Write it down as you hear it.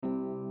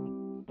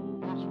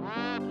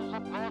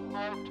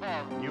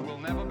You will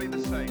never be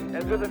the same.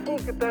 And with a full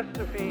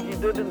catastrophe, he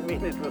didn't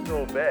mean it was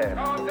all bad.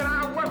 God that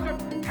I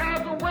worship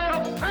has a way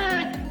of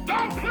saying,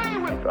 don't play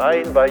with I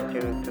invite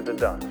you to the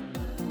dance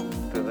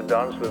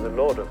with the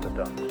Lord of the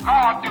dance.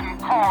 God didn't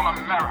call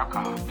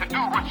America to do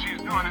what she's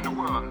doing in the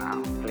world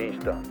now.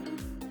 Please dance.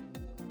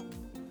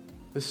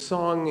 This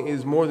song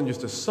is more than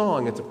just a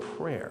song, it's a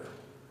prayer.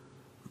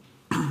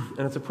 And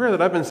it's a prayer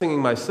that I've been singing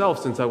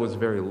myself since I was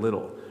very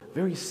little.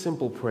 Very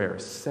simple prayer.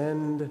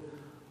 Send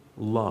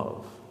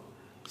love.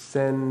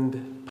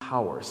 Send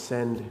power.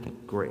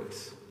 Send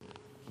grace.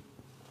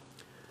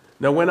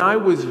 Now, when I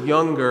was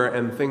younger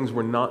and things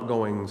were not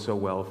going so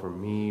well for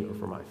me or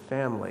for my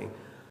family,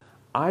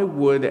 I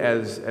would,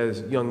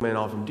 as young men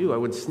often do, I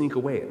would sneak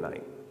away at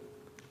night.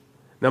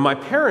 Now, my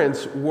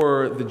parents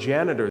were the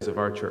janitors of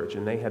our church,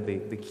 and they had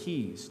the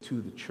keys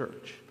to the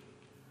church.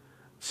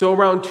 So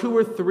around 2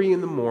 or 3 in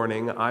the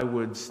morning, I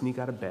would sneak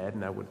out of bed,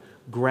 and I would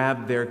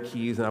grab their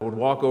keys, and I would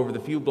walk over the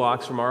few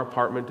blocks from our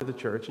apartment to the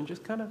church and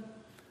just kind of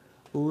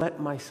let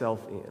myself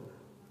in.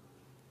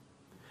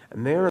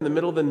 And there in the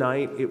middle of the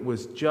night, it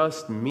was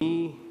just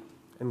me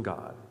and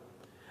God.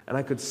 And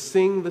I could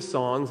sing the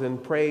songs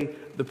and pray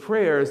the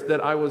prayers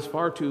that I was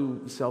far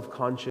too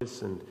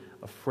self-conscious and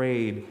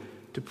afraid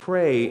to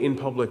pray in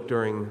public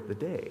during the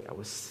day. I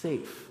was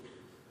safe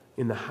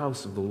in the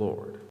house of the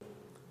Lord.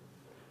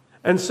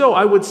 And so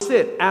I would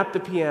sit at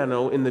the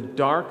piano in the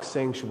dark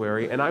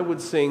sanctuary, and I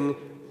would sing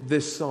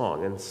this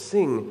song and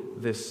sing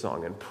this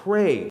song and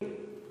pray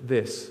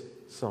this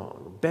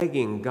song,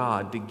 begging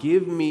God to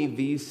give me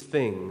these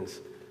things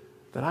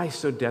that I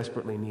so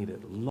desperately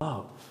needed: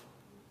 love,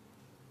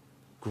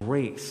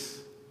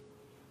 grace,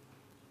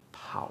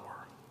 power.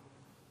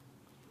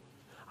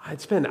 I'd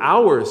spend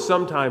hours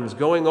sometimes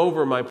going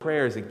over my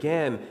prayers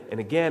again and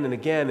again and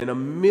again in a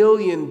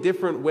million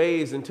different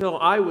ways until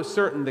I was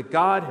certain that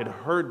God had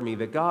heard me,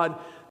 that God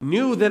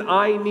knew that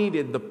I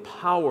needed the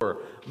power,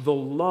 the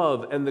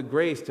love, and the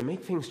grace to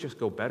make things just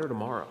go better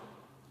tomorrow.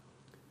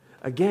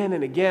 Again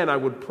and again, I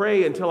would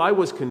pray until I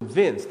was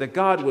convinced that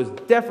God was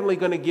definitely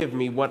going to give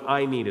me what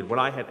I needed, what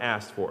I had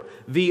asked for.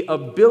 The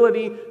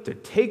ability to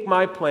take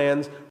my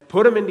plans,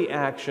 put them into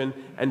action,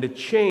 and to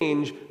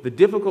change the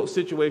difficult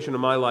situation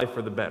of my life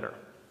for the better.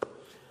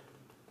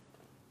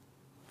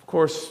 Of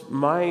course,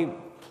 my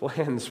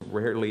plans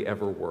rarely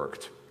ever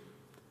worked.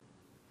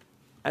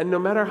 And no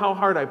matter how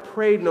hard I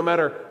prayed, no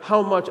matter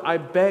how much I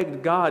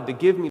begged God to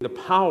give me the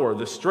power,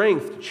 the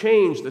strength to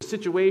change the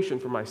situation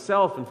for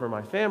myself and for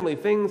my family,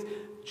 things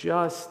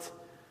just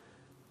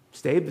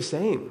stayed the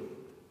same.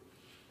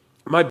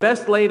 My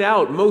best laid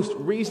out, most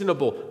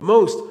reasonable,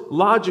 most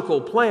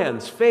logical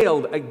plans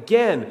failed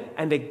again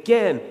and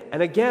again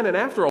and again. And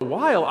after a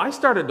while, I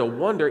started to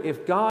wonder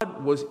if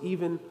God was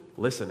even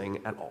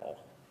listening at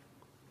all.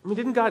 I mean,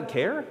 didn't God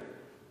care?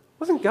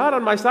 Wasn't God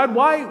on my side?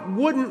 Why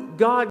wouldn't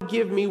God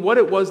give me what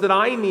it was that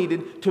I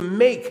needed to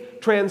make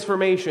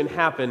transformation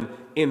happen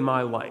in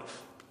my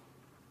life?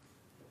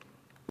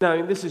 Now, I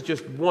mean, this is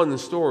just one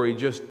story,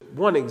 just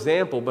one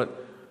example,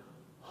 but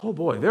oh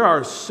boy, there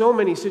are so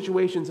many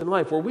situations in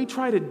life where we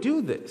try to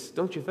do this,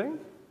 don't you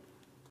think?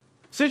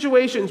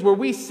 Situations where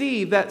we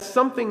see that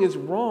something is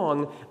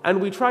wrong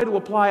and we try to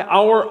apply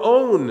our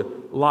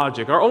own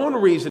logic, our own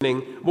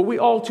reasoning, what we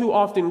all too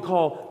often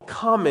call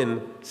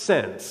common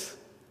sense,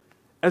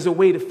 as a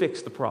way to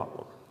fix the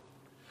problem.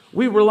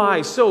 We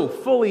rely so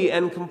fully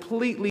and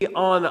completely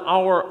on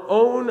our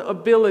own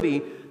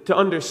ability to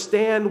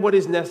understand what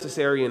is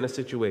necessary in a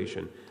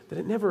situation that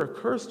it never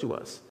occurs to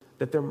us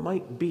that there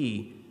might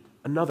be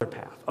another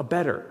path, a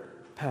better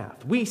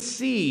path. We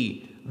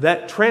see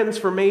that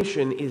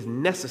transformation is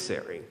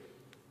necessary,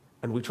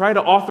 and we try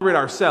to author it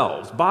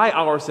ourselves, by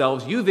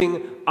ourselves,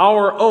 using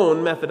our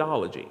own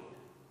methodology.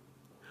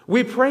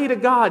 We pray to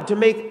God to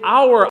make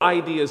our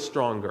ideas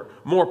stronger,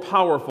 more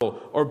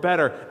powerful, or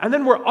better, and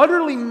then we're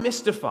utterly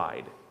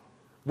mystified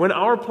when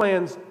our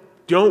plans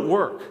don't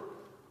work,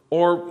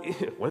 or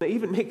when they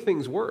even make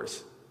things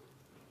worse.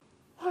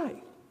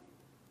 Why?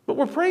 What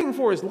we're praying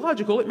for is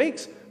logical. It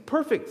makes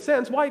perfect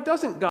sense. Why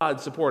doesn't God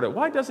support it?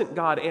 Why doesn't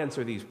God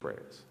answer these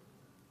prayers?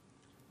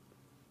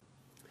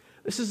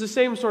 This is the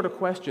same sort of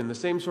question, the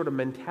same sort of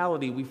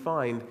mentality we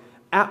find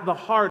at the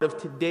heart of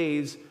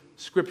today's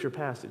scripture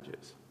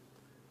passages.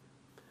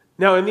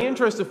 Now, in the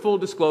interest of full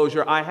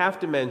disclosure, I have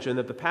to mention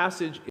that the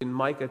passage in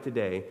Micah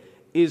today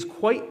is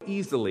quite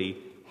easily,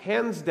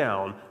 hands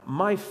down,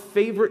 my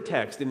favorite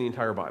text in the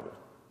entire Bible.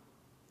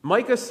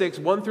 Micah 6,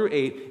 1 through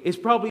 8 is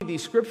probably the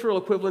scriptural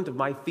equivalent of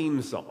my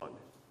theme song.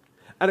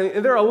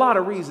 And there are a lot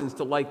of reasons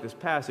to like this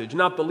passage,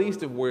 not the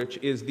least of which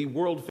is the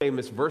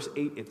world-famous verse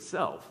 8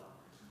 itself.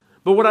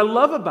 But what I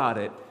love about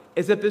it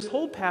is that this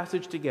whole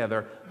passage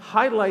together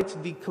highlights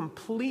the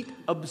complete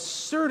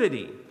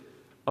absurdity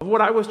of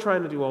what I was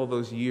trying to do all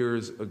those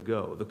years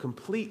ago, the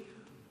complete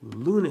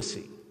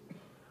lunacy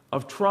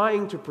of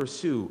trying to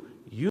pursue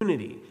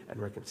unity and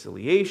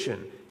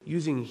reconciliation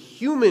using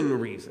human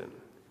reason,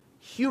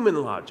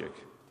 human logic,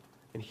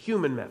 and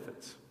human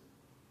methods.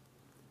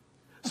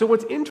 So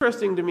what's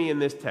interesting to me in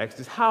this text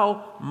is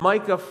how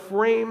Micah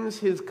frames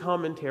his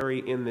commentary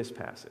in this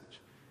passage.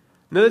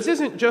 Now, this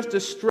isn't just a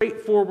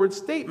straightforward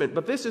statement,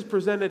 but this is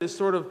presented as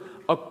sort of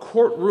a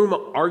courtroom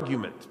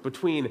argument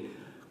between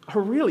a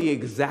really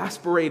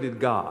exasperated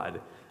God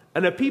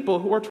and a people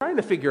who are trying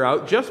to figure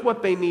out just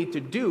what they need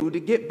to do to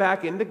get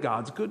back into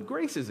God's good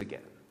graces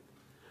again.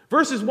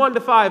 Verses 1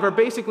 to 5 are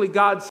basically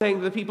God saying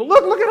to the people,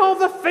 look at all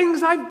the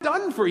things I've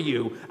done for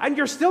you, and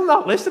you're still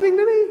not listening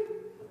to me?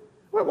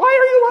 Why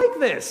are you like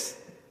this?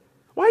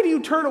 Why do you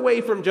turn away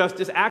from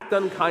justice, act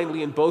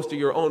unkindly, and boast of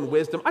your own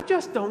wisdom? I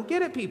just don't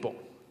get it, people.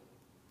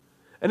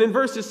 And in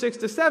verses 6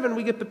 to 7,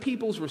 we get the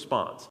people's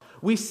response.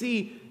 We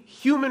see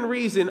human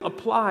reason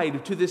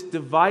applied to this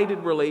divided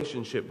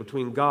relationship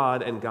between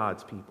God and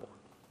God's people.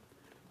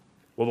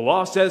 Well, the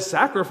law says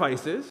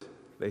sacrifices,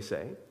 they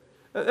say.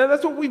 And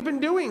that's what we've been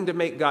doing to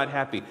make God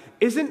happy.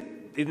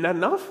 Isn't that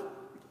enough?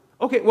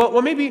 Okay,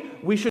 well, maybe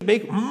we should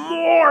make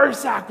more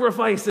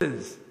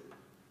sacrifices.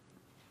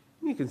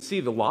 You can see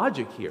the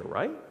logic here,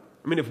 right?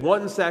 I mean, if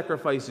one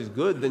sacrifice is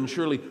good, then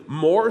surely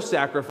more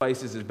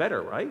sacrifices is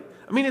better, right?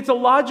 I mean, it's a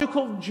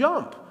logical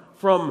jump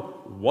from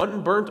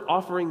one burnt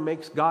offering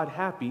makes God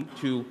happy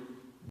to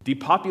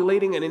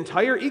depopulating an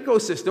entire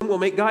ecosystem will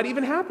make God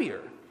even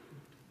happier.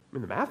 I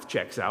mean, the math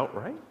checks out,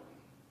 right?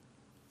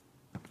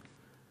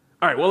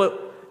 All right, well,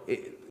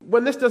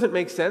 when this doesn't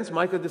make sense,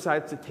 Micah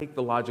decides to take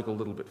the logic a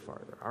little bit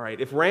farther. All right,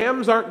 if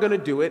rams aren't going to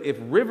do it, if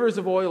rivers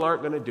of oil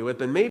aren't going to do it,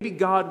 then maybe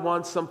God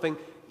wants something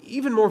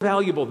even more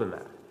valuable than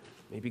that.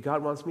 Maybe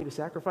God wants me to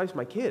sacrifice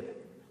my kid,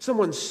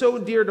 someone so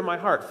dear to my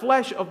heart,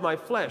 flesh of my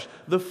flesh,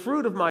 the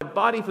fruit of my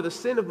body for the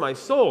sin of my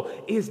soul.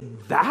 Is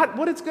that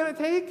what it's going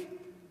to take?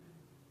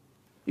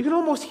 You can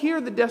almost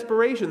hear the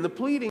desperation, the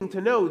pleading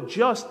to know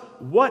just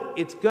what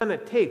it's going to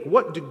take,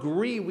 what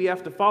degree we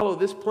have to follow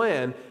this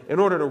plan in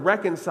order to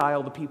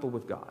reconcile the people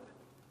with God.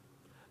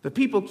 The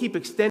people keep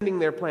extending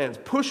their plans,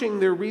 pushing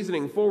their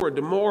reasoning forward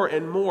to more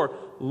and more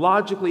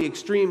logically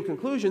extreme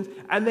conclusions,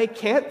 and they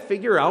can't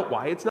figure out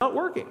why it's not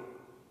working.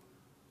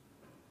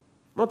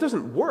 Well, it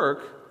doesn't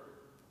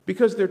work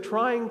because they're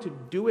trying to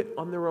do it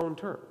on their own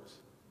terms.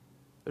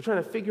 They're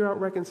trying to figure out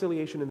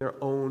reconciliation in their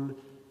own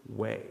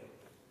way.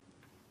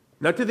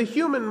 Now, to the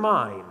human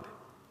mind,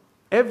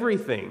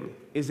 everything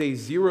is a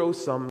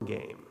zero-sum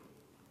game.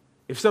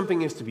 If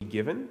something is to be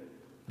given,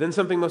 then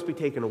something must be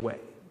taken away.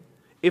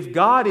 If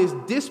God is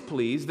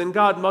displeased, then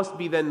God must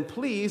be then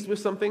pleased with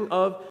something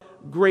of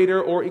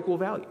greater or equal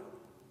value.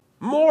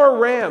 More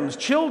rams,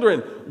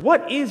 children,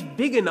 what is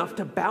big enough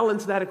to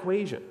balance that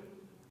equation?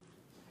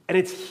 And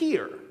it's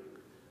here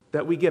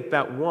that we get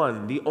that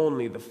one, the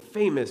only, the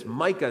famous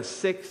Micah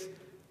 6,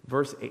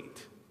 verse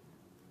 8.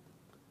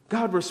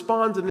 God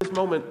responds in this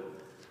moment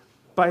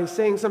by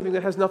saying something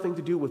that has nothing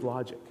to do with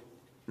logic,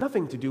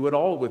 nothing to do at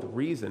all with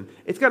reason.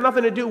 It's got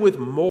nothing to do with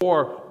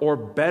more or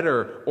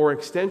better or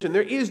extension.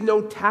 There is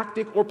no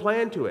tactic or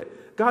plan to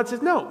it. God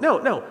says,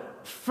 no,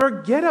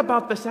 forget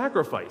about the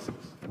sacrifices.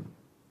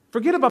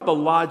 Forget about the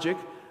logic.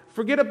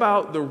 Forget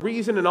about the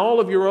reason and all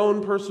of your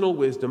own personal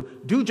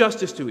wisdom. Do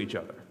justice to each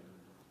other.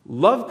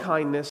 Love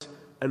kindness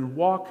and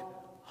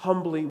walk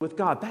humbly with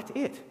God. That's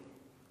it.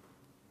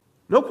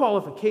 No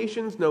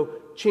qualifications, no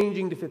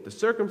changing to fit the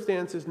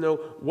circumstances, no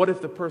what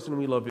if the person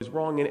we love is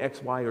wrong in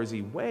X, Y, or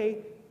Z way.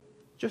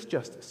 Just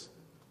justice.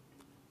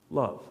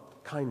 Love,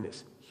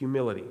 kindness,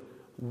 humility,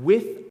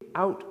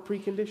 without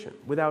precondition,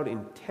 without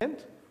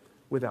intent,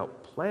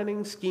 without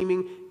planning,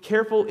 scheming,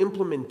 careful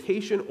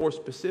implementation, or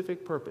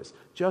specific purpose.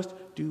 Just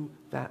do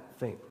that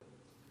thing.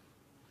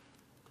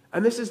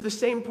 And this is the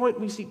same point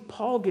we see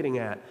Paul getting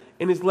at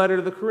in his letter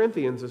to the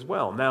Corinthians as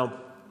well. Now,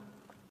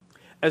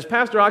 as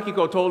Pastor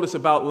Akiko told us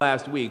about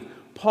last week,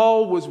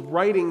 Paul was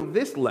writing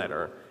this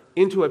letter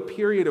into a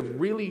period of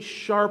really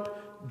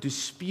sharp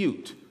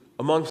dispute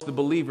amongst the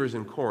believers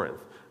in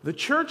Corinth. The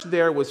church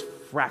there was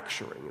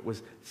fracturing, it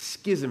was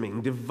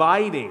schisming,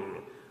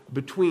 dividing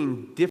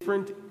between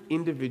different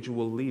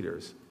individual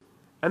leaders.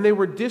 And they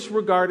were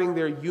disregarding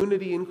their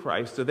unity in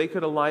Christ so they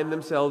could align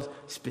themselves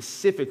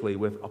specifically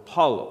with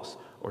Apollos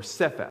or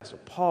Cephas or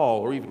Paul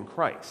or even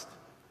Christ.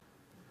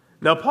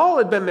 Now, Paul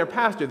had been their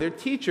pastor, their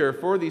teacher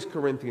for these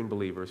Corinthian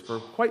believers for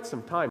quite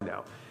some time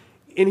now.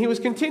 And he was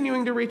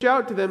continuing to reach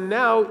out to them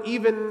now,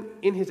 even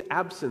in his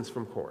absence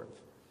from Corinth.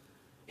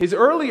 His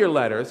earlier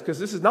letters, because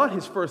this is not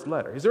his first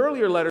letter, his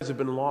earlier letters have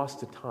been lost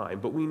to time,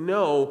 but we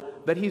know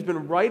that he's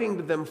been writing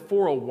to them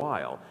for a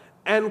while,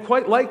 and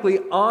quite likely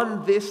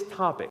on this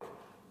topic,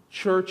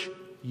 church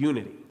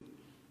unity.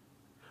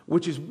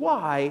 Which is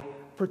why,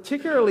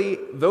 particularly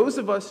those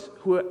of us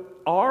who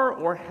are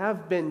or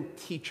have been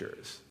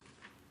teachers,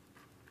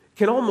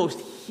 can almost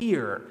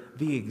hear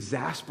the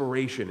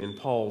exasperation in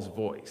Paul's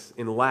voice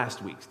in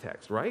last week's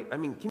text, right? I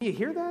mean, can you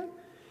hear that?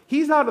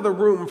 He's out of the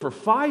room for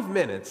 5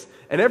 minutes,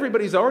 and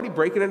everybody's already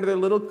breaking into their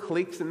little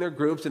cliques and their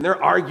groups, and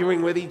they're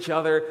arguing with each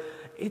other.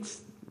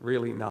 It's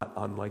really not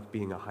unlike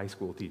being a high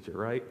school teacher,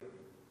 right?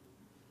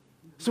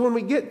 So when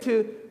we get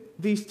to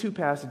these two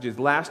passages,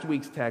 last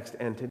week's text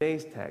and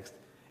today's text,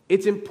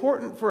 it's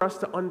important for us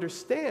to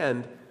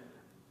understand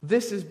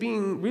this is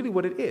being really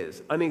what it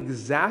is, an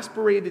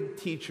exasperated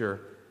teacher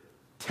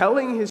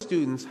telling his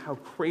students how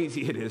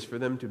crazy it is for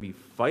them to be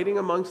fighting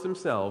amongst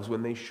themselves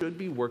when they should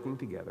be working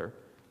together,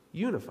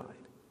 unified.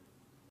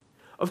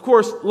 Of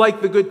course,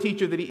 like the good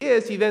teacher that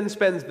he then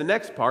spends the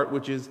next part,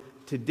 which is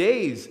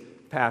today's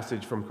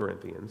passage from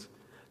Corinthians,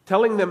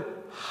 telling them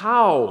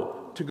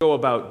how to go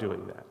about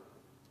doing that.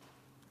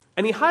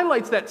 And he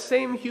highlights that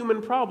same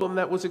human problem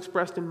that was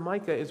expressed in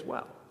Micah as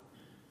well.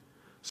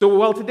 So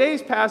while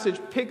today's passage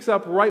picks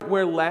up right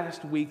where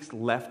last week's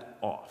left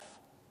off,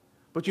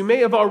 but you may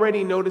have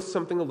already noticed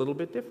something a little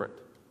bit different.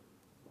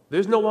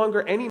 There's no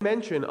longer any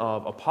mention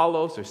of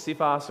Apollos or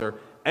Cephas or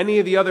any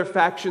of the other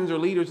factions or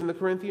leaders in the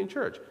Corinthian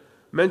church.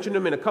 Mentioned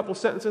them in a couple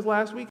sentences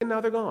last week, and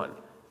now they're gone.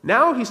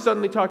 Now he's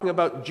suddenly talking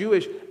about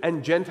Jewish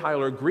and Gentile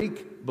or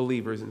Greek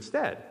believers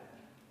instead.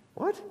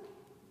 What?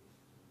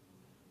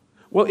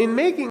 Well, in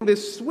making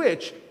this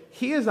switch,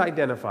 he has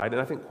identified,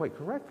 and I think quite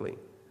correctly,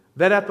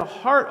 that at the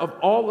heart of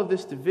all of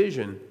this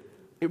division,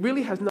 it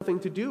really has nothing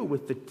to do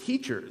with the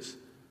teachers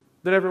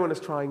that everyone is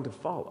trying to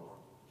follow.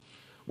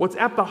 What's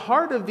at the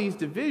heart of these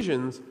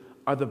divisions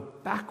are the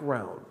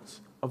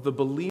backgrounds of the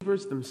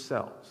believers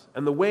themselves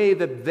and the way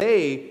that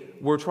they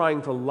were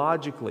trying to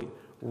logically,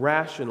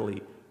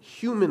 rationally,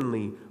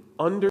 humanly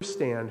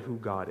understand who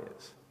God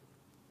is.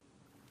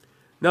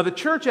 Now, the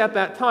church at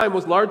that time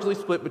was largely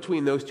split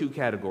between those two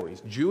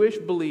categories, Jewish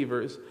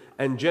believers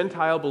and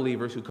Gentile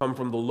believers who come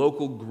from the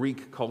local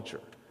Greek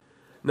culture.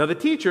 Now, the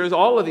teachers,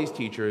 all of these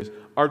teachers,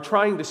 are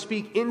trying to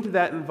speak into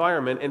that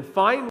environment and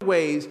find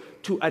ways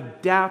to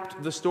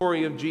adapt the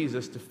story of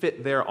Jesus to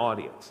fit their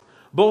audience.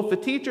 Both the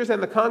teachers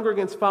and the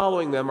congregants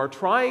following them are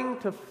trying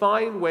to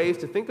find ways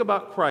to think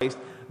about Christ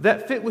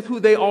that fit with who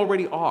they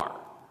already are,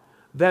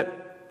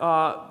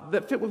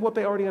 that fit with what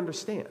they already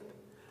understand.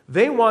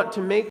 They want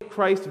to make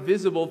Christ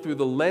visible through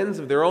the lens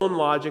of their own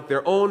logic,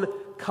 their own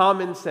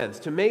common sense,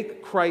 to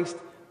make Christ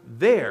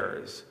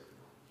theirs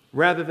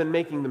rather than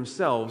making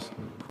themselves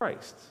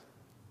Christ's.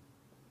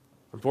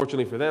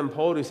 Unfortunately for them,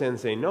 Paul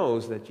Sensei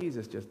knows that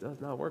Jesus just does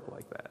not work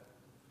like that.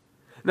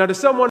 Now, to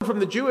someone from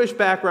the Jewish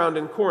background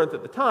in Corinth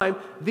at the time,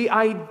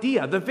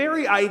 the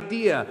very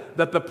idea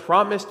that the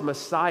promised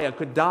Messiah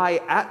could die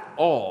at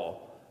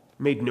all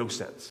made no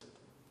sense.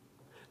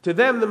 To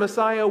them, the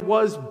Messiah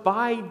was,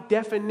 by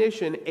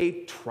definition,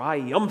 a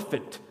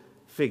triumphant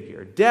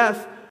figure.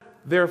 Death,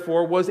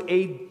 therefore, was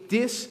a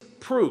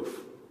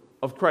disproof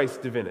of Christ's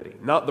divinity,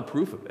 not the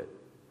proof of it.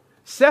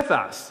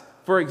 Cephas,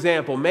 for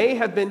example, may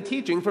have been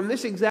teaching from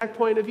this exact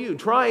point of view,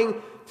 trying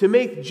to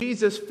make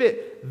Jesus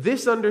fit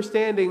this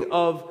understanding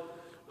of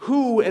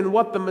who and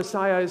what the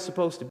Messiah is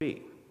supposed to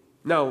be.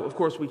 Now, of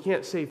course, we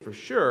can't say for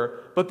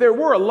sure, but there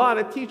were a lot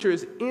of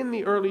teachers in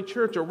the early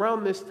church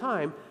around this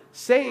time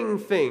saying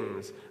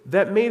things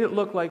that made it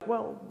look like,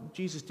 well,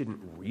 Jesus didn't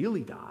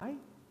really die,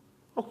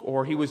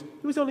 or he was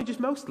only just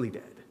mostly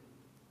dead.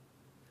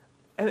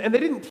 And they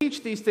didn't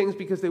teach these things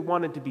because they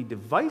wanted to be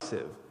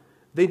divisive.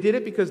 They did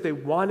it because they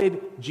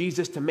wanted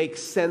Jesus to make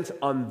sense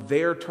on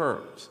their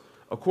terms,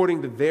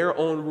 according to their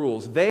own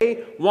rules.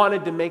 They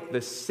wanted to make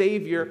the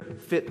Savior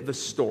fit the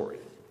story.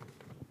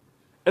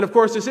 And of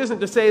course, this isn't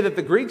to say that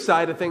the Greek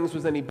side of things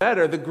was any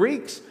better. The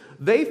Greeks,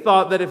 they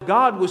thought that if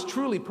God was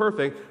truly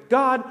perfect,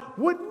 God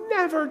would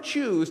never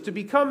choose to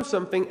become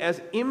something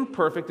as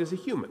imperfect as a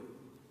human.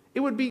 It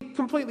would be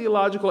completely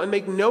illogical and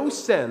make no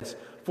sense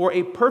for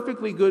a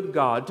perfectly good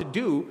God to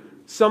do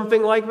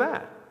something like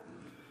that.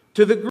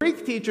 To the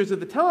Greek teachers at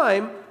the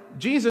time,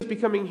 Jesus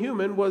becoming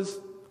human was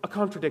a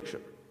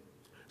contradiction.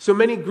 So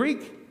many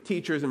Greek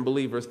teachers and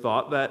believers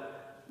thought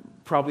that,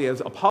 probably as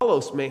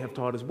Apollos may have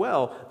taught as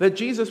well, that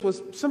Jesus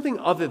was something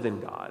other than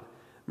God,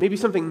 maybe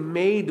something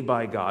made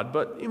by God,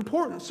 but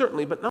important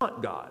certainly, but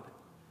not God.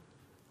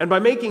 And by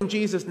making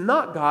Jesus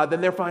not God,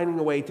 then they're finding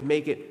a way to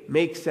make it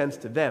make sense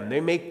to them.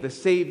 They make the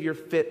Savior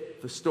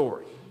fit the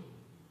story.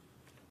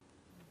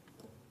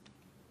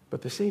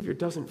 But the Savior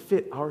doesn't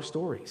fit our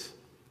stories.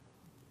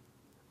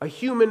 A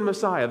human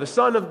Messiah, the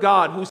Son of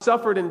God, who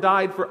suffered and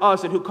died for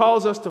us and who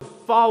calls us to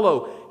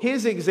follow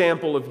his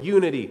example of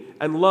unity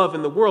and love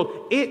in the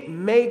world, it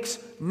makes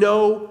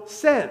no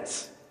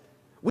sense.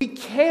 We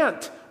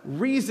can't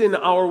reason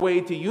our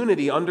way to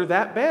unity under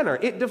that banner.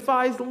 It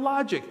defies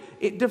logic.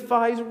 It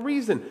defies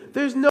reason.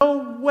 There's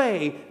no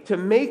way to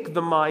make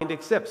the mind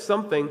accept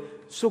something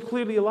so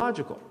clearly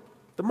illogical.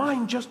 The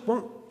mind just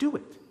won't do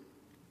it.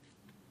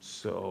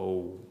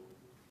 So,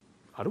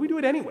 how do we do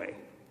it anyway?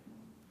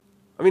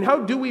 I mean, how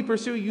do we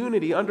pursue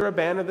unity under a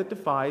banner that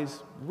defies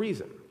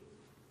reason?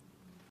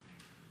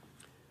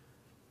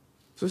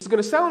 So this is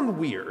going to sound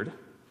weird,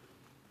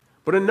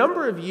 but a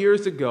number of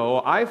years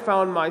ago, I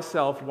found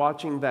myself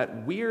watching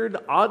that weird,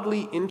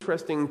 oddly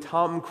interesting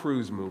Tom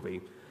Cruise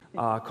movie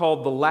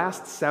called The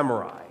Last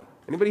Samurai.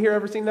 Anybody here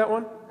ever seen that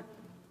one?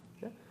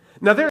 Yeah.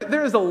 Now,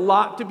 there is a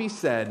lot to be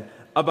said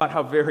about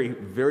how very,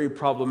 very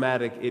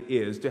problematic it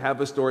is to have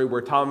a story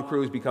where Tom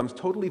Cruise becomes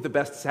totally the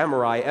best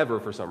samurai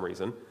ever for some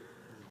reason.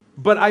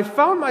 But I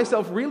found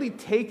myself really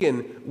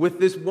taken with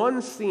this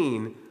one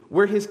scene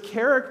where his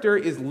character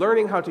is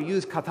learning how to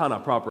use katana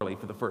properly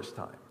for the first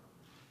time.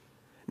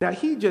 Now,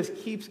 he just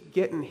keeps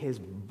getting his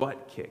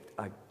butt kicked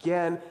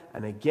again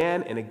and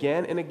again and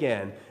again and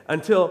again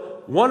until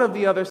one of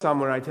the other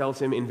samurai tells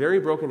him in very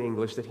broken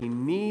English that he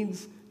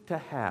needs to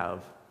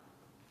have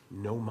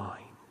no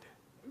mind.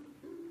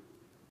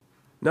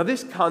 Now,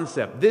 this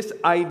concept, this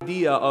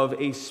idea of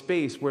a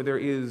space where there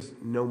is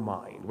no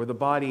mind, where the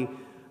body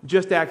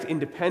just acts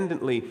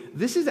independently,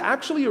 this is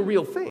actually a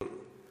real thing.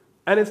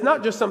 And it's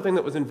not just something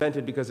that was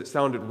invented because it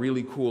sounded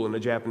really cool in a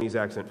Japanese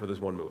accent for this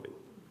one movie.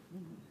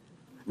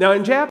 Now,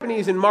 in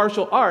Japanese, in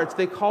martial arts,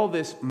 they call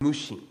this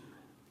mushin.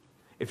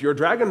 If you're a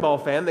Dragon Ball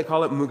fan, they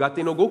call it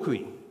mugate no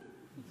gokui.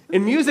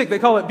 In music, they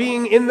call it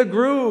being in the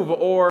groove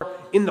or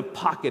in the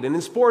pocket. And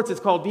in sports, it's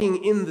called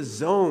being in the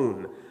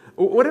zone.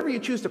 Whatever you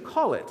choose to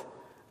call it,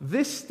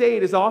 this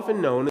state is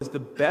often known as the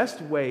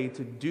best way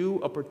to do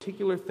a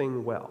particular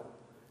thing well.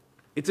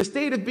 It's a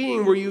state of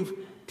being where you've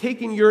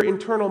taken your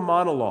internal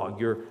monologue,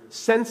 your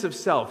sense of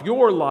self,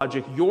 your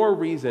logic, your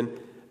reason,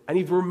 and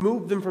you've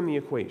removed them from the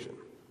equation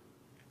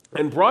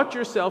and brought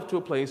yourself to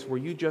a place where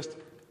you just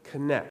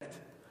connect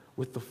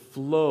with the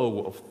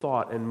flow of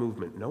thought and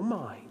movement. No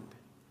mind,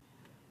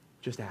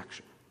 just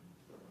action.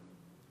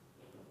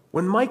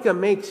 When Micah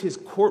makes his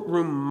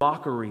courtroom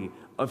mockery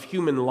of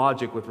human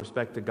logic with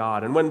respect to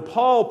God, and when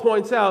Paul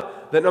points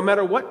out that no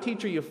matter what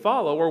teacher you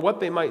follow or what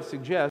they might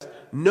suggest,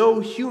 no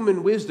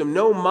human wisdom,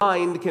 no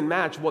mind can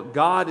match what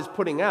God is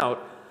putting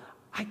out,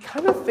 I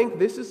kind of think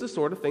this is the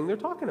sort of thing they're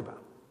talking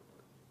about.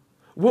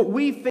 What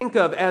we think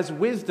of as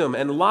wisdom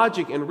and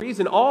logic and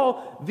reason,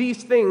 all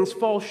these things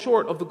fall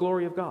short of the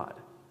glory of God.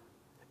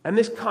 And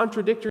this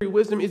contradictory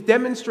wisdom is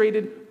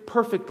demonstrated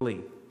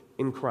perfectly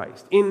in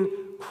Christ. In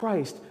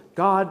Christ,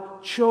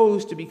 God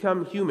chose to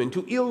become human,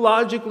 to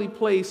illogically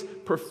place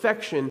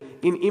perfection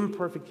in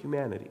imperfect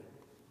humanity.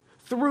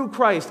 Through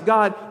Christ,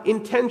 God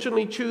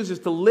intentionally chooses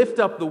to lift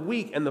up the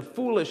weak and the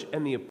foolish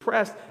and the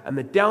oppressed and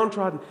the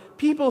downtrodden,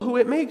 people who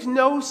it makes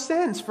no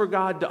sense for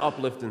God to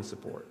uplift and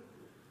support.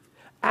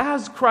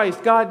 As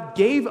Christ, God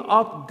gave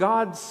up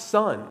God's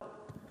Son,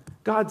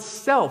 God's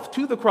self,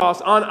 to the cross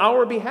on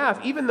our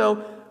behalf, even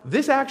though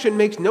this action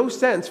makes no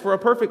sense for a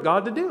perfect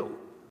God to do.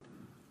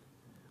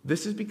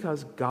 This is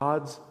because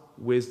God's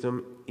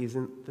wisdom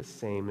isn't the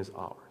same as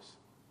ours.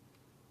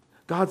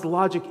 God's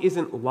logic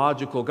isn't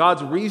logical.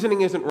 God's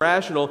reasoning isn't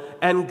rational.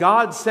 And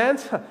God's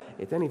sense,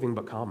 it's anything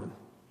but common.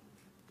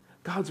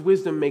 God's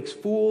wisdom makes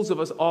fools of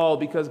us all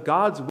because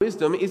God's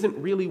wisdom isn't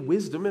really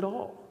wisdom at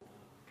all.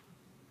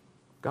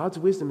 God's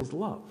wisdom is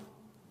love.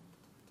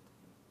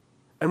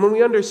 And when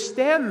we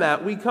understand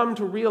that, we come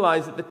to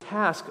realize that the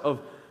task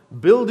of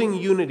building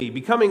unity,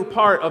 becoming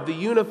part of the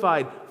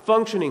unified,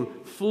 functioning,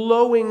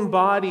 flowing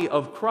body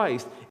of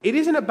Christ, it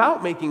isn't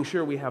about making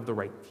sure we have the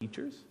right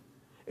teachers.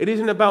 It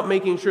isn't about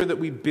making sure that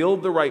we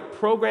build the right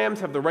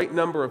programs, have the right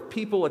number of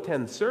people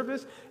attend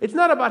service. It's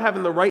not about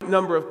having the right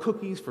number of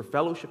cookies for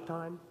fellowship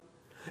time.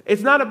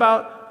 It's not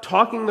about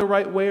talking the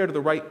right way or to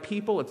the right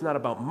people. It's not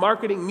about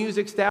marketing,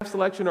 music, staff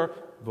selection, or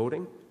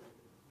voting.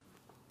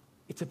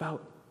 It's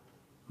about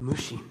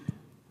mushin.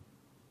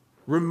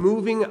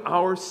 Removing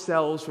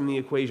ourselves from the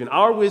equation,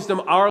 our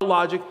wisdom, our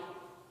logic,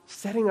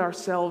 setting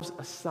ourselves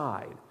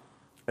aside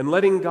and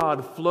letting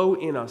God flow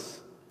in us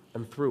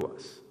and through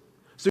us.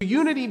 So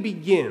unity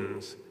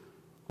begins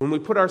when we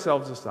put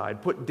ourselves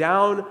aside, put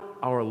down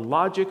our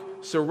logic,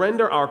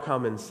 surrender our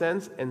common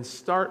sense, and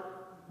start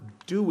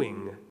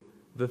doing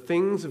the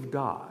things of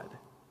God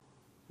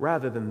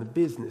rather than the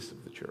business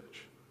of the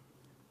church.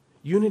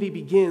 Unity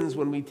begins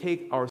when we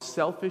take our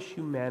selfish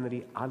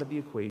humanity out of the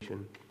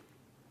equation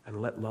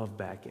and let love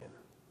back in.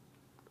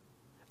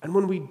 And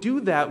when we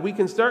do that, we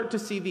can start to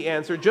see the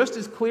answer just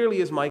as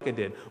clearly as Micah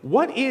did.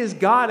 What is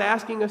God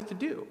asking us to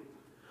do?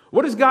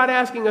 What is God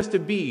asking us to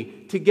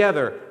be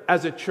together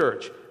as a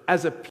church,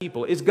 as a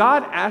people? Is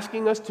God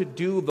asking us to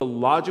do the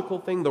logical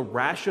thing, the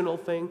rational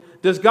thing?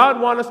 Does God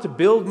want us to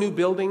build new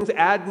buildings,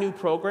 add new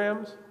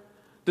programs?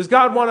 Does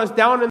God want us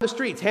down in the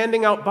streets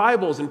handing out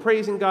Bibles and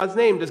praising God's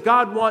name? Does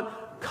God want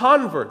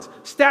converts,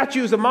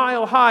 statues a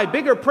mile high,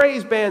 bigger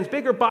praise bands,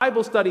 bigger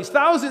Bible studies,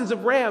 thousands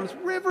of rams,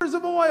 rivers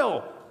of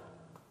oil?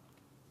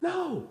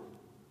 No.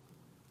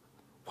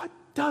 What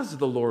does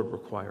the Lord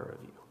require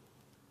of you?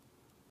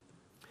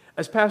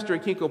 As Pastor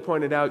Akiko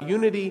pointed out,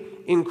 unity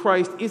in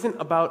Christ isn't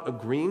about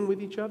agreeing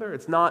with each other.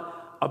 It's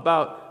not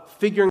about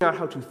figuring out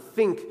how to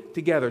think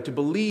together, to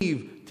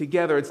believe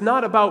together. It's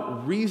not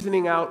about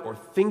reasoning out or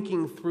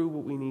thinking through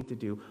what we need to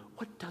do.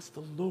 What does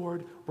the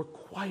Lord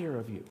require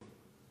of you?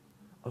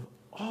 Of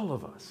all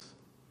of us.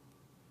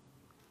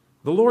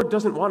 The Lord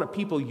doesn't want a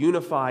people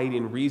unified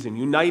in reason,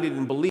 united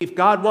in belief.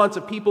 God wants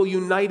a people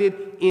united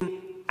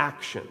in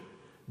action.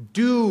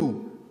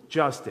 Do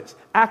justice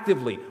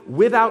actively,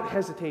 without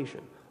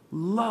hesitation.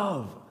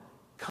 Love,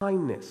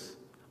 kindness,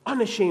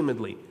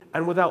 unashamedly,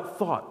 and without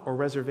thought or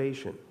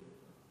reservation.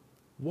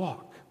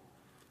 Walk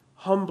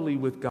humbly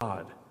with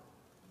God,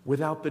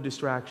 without the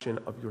distraction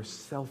of your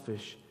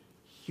selfish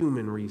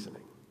human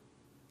reasoning.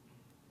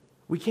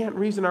 We can't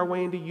reason our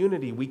way into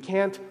unity. We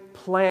can't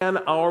plan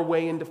our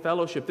way into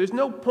fellowship. There's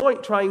no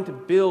point trying to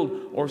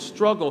build or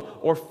struggle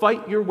or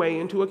fight your way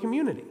into a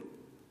community.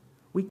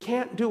 We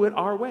can't do it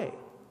our way.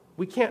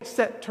 We can't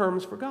set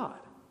terms for God.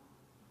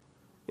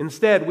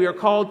 Instead, we are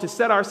called to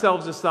set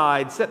ourselves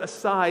aside, set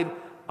aside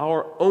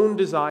our own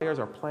desires,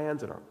 our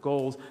plans, and our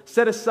goals,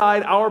 set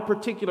aside our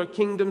particular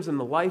kingdoms and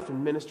the life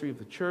and ministry of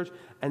the church,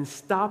 and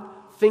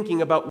stop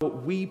thinking about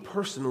what we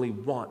personally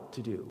want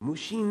to do.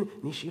 Mushin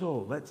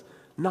Nishiro, let's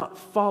not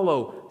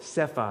follow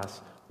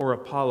Cephas or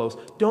Apollos.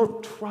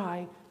 Don't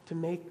try to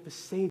make the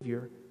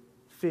Savior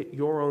fit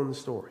your own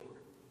story.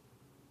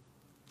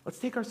 Let's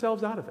take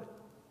ourselves out of it.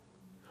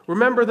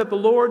 Remember that the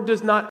Lord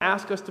does not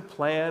ask us to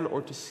plan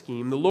or to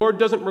scheme. The Lord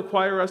doesn't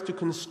require us to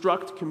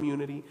construct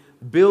community,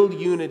 build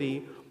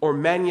unity, or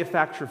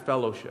manufacture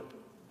fellowship.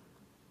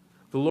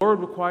 The Lord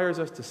requires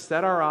us to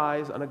set our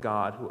eyes on a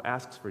God who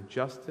asks for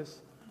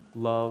justice,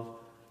 love,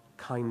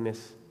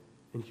 kindness,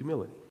 and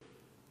humility.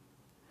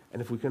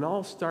 And if we can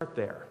all start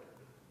there,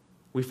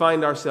 we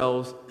find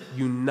ourselves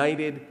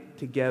united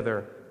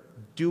together,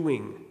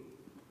 doing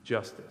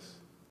justice,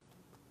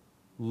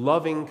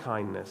 loving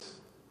kindness,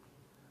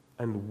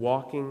 and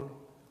walking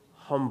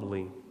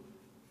humbly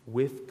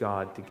with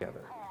God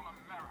together.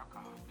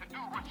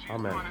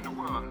 Amen.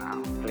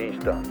 Please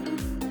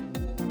don't.